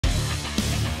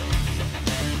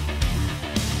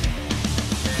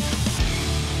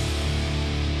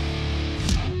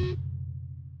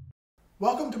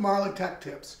Welcome to Marlin Tech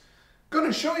Tips.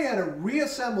 Going to show you how to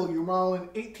reassemble your Marlin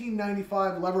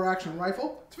 1895 lever action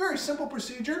rifle. It's a very simple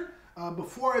procedure.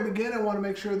 Before I begin, I want to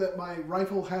make sure that my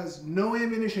rifle has no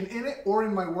ammunition in it or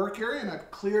in my work area, and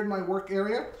I've cleared my work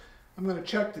area. I'm going to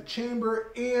check the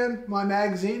chamber and my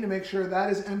magazine to make sure that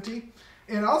is empty.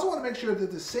 And I also want to make sure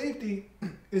that the safety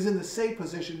is in the safe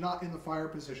position, not in the fire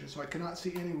position. So I cannot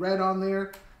see any red on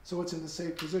there, so it's in the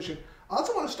safe position. I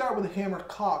also want to start with a hammer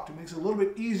cocked. It makes it a little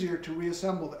bit easier to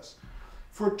reassemble this.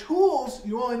 For tools,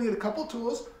 you only need a couple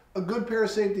tools, a good pair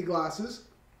of safety glasses.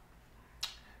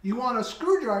 You want a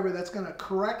screwdriver that's going to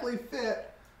correctly fit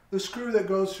the screw that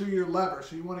goes through your lever.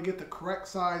 So you want to get the correct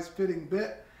size fitting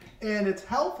bit. And it's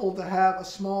helpful to have a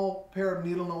small pair of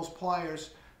needle nose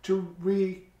pliers to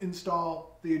reinstall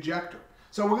the ejector.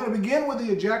 So we're going to begin with the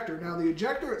ejector. Now the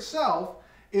ejector itself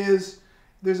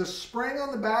there's a spring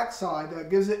on the back side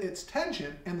that gives it its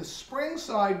tension, and the spring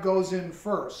side goes in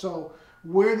first. So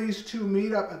where these two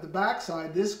meet up at the back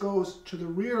side, this goes to the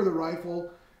rear of the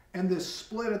rifle, and this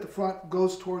split at the front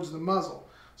goes towards the muzzle.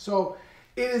 So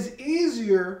it is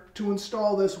easier to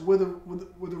install this with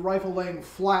the rifle laying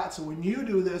flat. So when you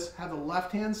do this, have the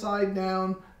left-hand side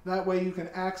down. That way you can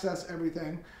access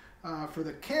everything. For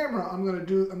the camera, I'm going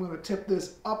to tip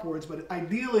this upwards, but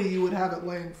ideally you would have it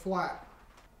laying flat.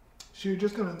 So you're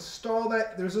just going to install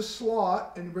that. There's a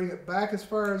slot, and you bring it back as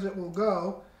far as it will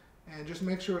go, and just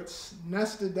make sure it's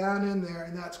nested down in there,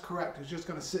 and that's correct. It's just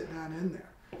going to sit down in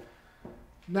there.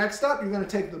 Next up, you're going to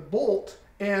take the bolt,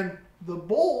 and the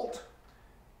bolt,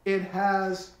 it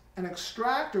has an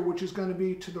extractor which is going to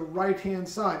be to the right-hand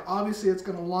side. Obviously, it's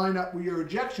going to line up with your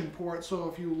ejection port, so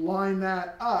if you line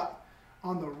that up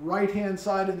on the right-hand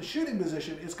side in the shooting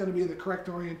position, it's going to be in the correct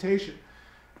orientation.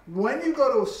 When you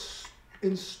go to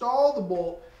install the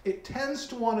bolt, it tends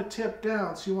to want to tip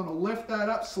down, so you want to lift that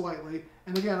up slightly.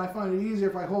 And again, I find it easier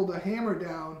if I hold the hammer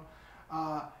down.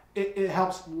 It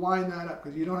helps line that up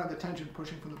because you don't have the tension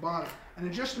pushing from the bottom. And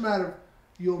it's just a matter of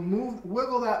you'll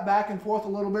wiggle that back and forth a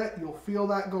little bit. You'll feel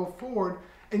that go forward,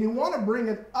 and you want to bring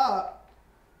it up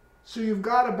so you've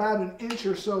got about an inch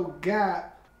or so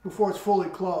gap before it's fully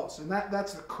closed. And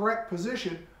that's the correct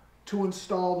position to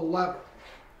install the lever.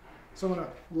 So I'm going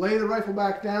to lay the rifle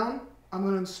back down. I'm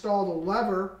going to install the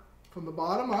lever from the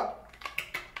bottom up.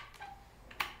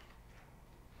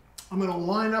 I'm going to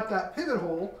line up that pivot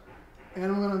hole, and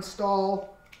I'm going to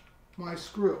install my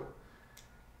screw.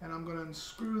 And I'm going to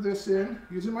unscrew this in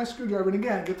using my screwdriver. And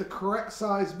again, get the correct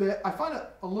size bit. I find it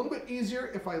a little bit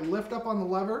easier if I lift up on the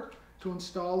lever to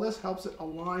install this. Helps it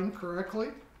align correctly.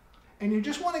 And you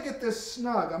just want to get this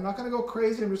snug. I'm not going to go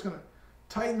crazy. I'm just going to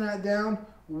tighten that down.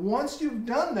 Once you've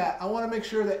done that, I want to make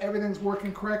sure that everything's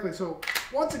working correctly. So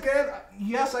once again,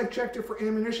 yes, I've checked it for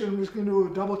ammunition. I'm just going to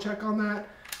do a double check on that.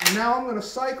 And now I'm going to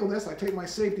cycle this. I take my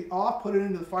safety off, put it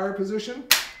into the fire position.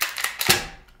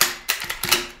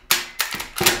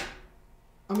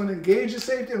 I'm going to engage the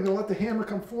safety. I'm going to let the hammer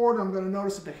come forward. I'm going to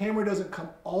notice that the hammer doesn't come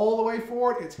all the way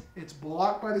forward. It's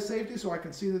blocked by the safety, so I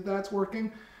can see that that's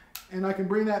working. And I can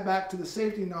bring that back to the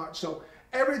safety notch. So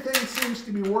everything seems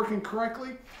to be working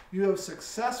correctly. You have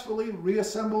successfully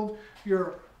reassembled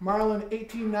your Marlin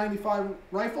 1895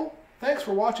 rifle. Thanks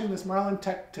for watching this Marlin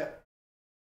Tech Tip.